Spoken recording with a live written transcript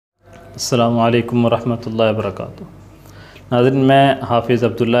السلام علیکم ورحمۃ اللہ وبرکاتہ۔ ناظرین، میں حافظ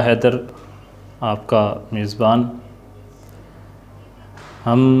عبداللہ حیدر آپ کا میزبان۔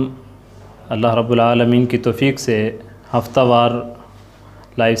 ہم اللہ رب العالمین کی توفیق سے ہفتہ وار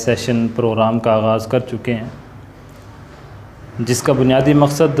لائیو سیشن پروگرام کا آغاز کر چکے ہیں، جس کا بنیادی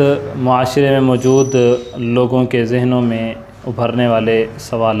مقصد معاشرے میں موجود لوگوں کے ذہنوں میں ابھرنے والے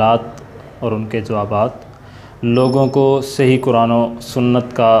سوالات اور ان کے جوابات، لوگوں کو صحیح قرآن و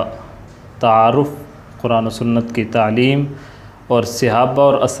سنت کا تعارف، قرآن و سنت کی تعلیم اور صحابہ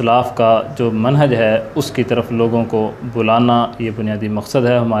اور اسلاف کا جو منہج ہے اس کی طرف لوگوں کو بلانا، یہ بنیادی مقصد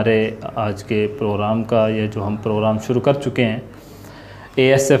ہے ہمارے آج کے پروگرام کا۔ یہ جو ہم پروگرام شروع کر چکے ہیں،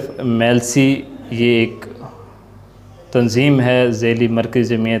 ASF میلسی یہ ایک تنظیم ہے، ذیلی مرکز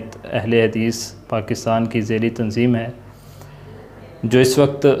جمعیت اہل حدیث پاکستان کی ذیلی تنظیم ہے، جو اس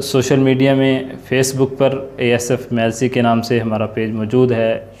وقت سوشل میڈیا میں فیس بک پر ASF میلسی کے نام سے ہمارا پیج موجود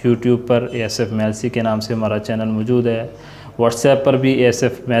ہے، یوٹیوب پر ASF میلسی کے نام سے ہمارا چینل موجود ہے، واٹس ایپ پر بھی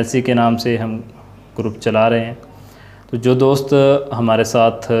ASF میلسی کے نام سے ہم گروپ چلا رہے ہیں۔ تو جو دوست ہمارے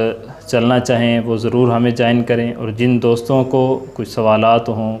ساتھ چلنا چاہیں وہ ضرور ہمیں جوائن کریں، اور جن دوستوں کو کوئی سوالات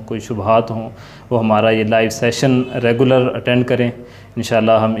ہوں، کوئی شبہات ہوں، وہ ہمارا یہ لائیو سیشن ریگولر اٹینڈ کریں۔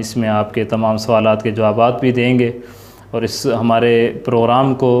 انشاءاللہ ہم اس میں آپ کے تمام سوالات کے جوابات بھی دیں گے، اور اس ہمارے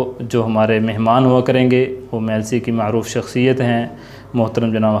پروگرام کو جو ہمارے مہمان ہوا کریں گے وہ میلسی کی معروف شخصیت ہیں،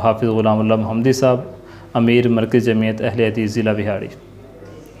 محترم جناب حافظ غلام اللہ محمدی صاحب، امیر مرکز جمعیت اہل حدیث ضلع بہاڑی۔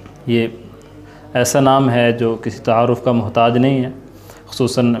 یہ ایسا نام ہے جو کسی تعارف کا محتاج نہیں ہے،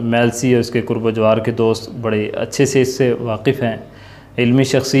 خصوصاً میلسی اور اس کے قرب و جوار کے دوست بڑے اچھے سے اس سے واقف ہیں، علمی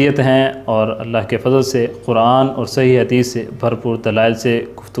شخصیت ہیں، اور اللہ کے فضل سے قرآن اور صحیح حدیث سے بھرپور دلائل سے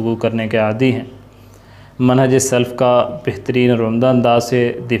گفتگو کرنے کے عادی ہیں، منہج سلف کا بہترین اور عمدہ انداز سے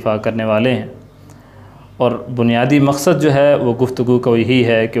دفاع کرنے والے ہیں، اور بنیادی مقصد جو ہے وہ گفتگو کا یہی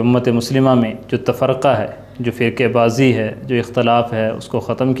ہے کہ امت مسلمہ میں جو تفرقہ ہے، جو فرقہ بازی ہے، جو اختلاف ہے، اس کو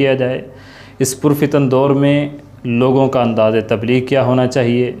ختم کیا جائے۔ اس پرفتن دور میں لوگوں کا انداز تبلیغ کیا ہونا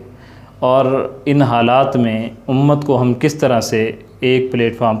چاہیے، اور ان حالات میں امت کو ہم کس طرح سے ایک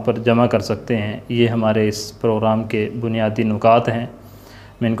پلیٹ فارم پر جمع کر سکتے ہیں، یہ ہمارے اس پروگرام کے بنیادی نکات ہیں۔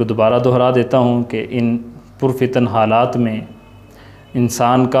 میں ان کو دوبارہ دہرا دیتا ہوں کہ ان پرفتن حالات میں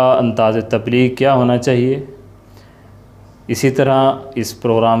انسان کا انداز تبلیغ کیا ہونا چاہیے۔ اسی طرح اس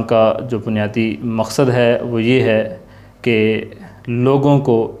پروگرام کا جو بنیادی مقصد ہے وہ یہ ہے کہ لوگوں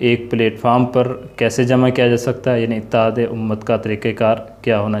کو ایک پلیٹ فارم پر کیسے جمع کیا جا سکتا ہے، یعنی اتحاد امت کا طریقہ کار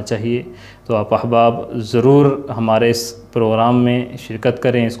کیا ہونا چاہیے۔ تو آپ احباب ضرور ہمارے اس پروگرام میں شرکت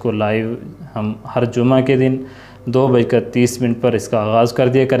کریں۔ اس کو لائیو ہم ہر جمعہ کے دن 2:30 پر اس کا آغاز کر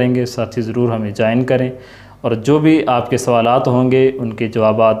دیا کریں گے، ساتھی ضرور ہمیں جوائن کریں، اور جو بھی آپ کے سوالات ہوں گے ان کے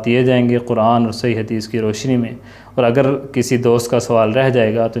جوابات دیے جائیں گے قرآن اور صحیح حدیث کی روشنی میں۔ اور اگر کسی دوست کا سوال رہ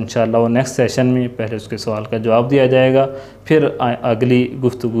جائے گا تو انشاءاللہ وہ نیکسٹ سیشن میں پہلے اس کے سوال کا جواب دیا جائے گا، پھر اگلی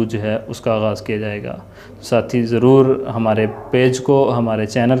گفتگو جو ہے اس کا آغاز کیا جائے گا۔ ساتھی ضرور ہمارے پیج کو، ہمارے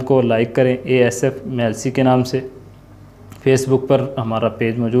چینل کو لائک کریں، ASF میلسی کے نام سے فیس بک پر ہمارا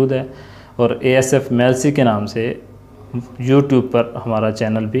پیج موجود ہے، اور ASF میلسی کے نام سے یوٹیوب پر ہمارا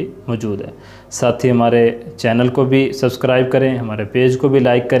چینل بھی موجود ہے۔ ساتھ ہی ہمارے چینل کو بھی سبسکرائب کریں، ہمارے پیج کو بھی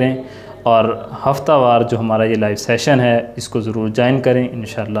لائک کریں، اور ہفتہ وار جو ہمارا یہ لائیو سیشن ہے اس کو ضرور جوائن کریں۔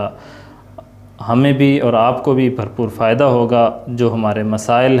 انشاءاللہ ہمیں بھی اور آپ کو بھی بھرپور فائدہ ہوگا۔ جو ہمارے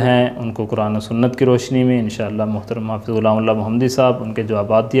مسائل ہیں ان کو قرآن و سنت کی روشنی میں انشاءاللہ محترم حافظ غلام اللہ محمدی صاحب ان کے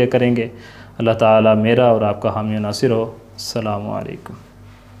جوابات دیا کریں گے۔ اللہ تعالیٰ میرا اور آپ کا حامی و ناصر ہو۔ السلام علیکم۔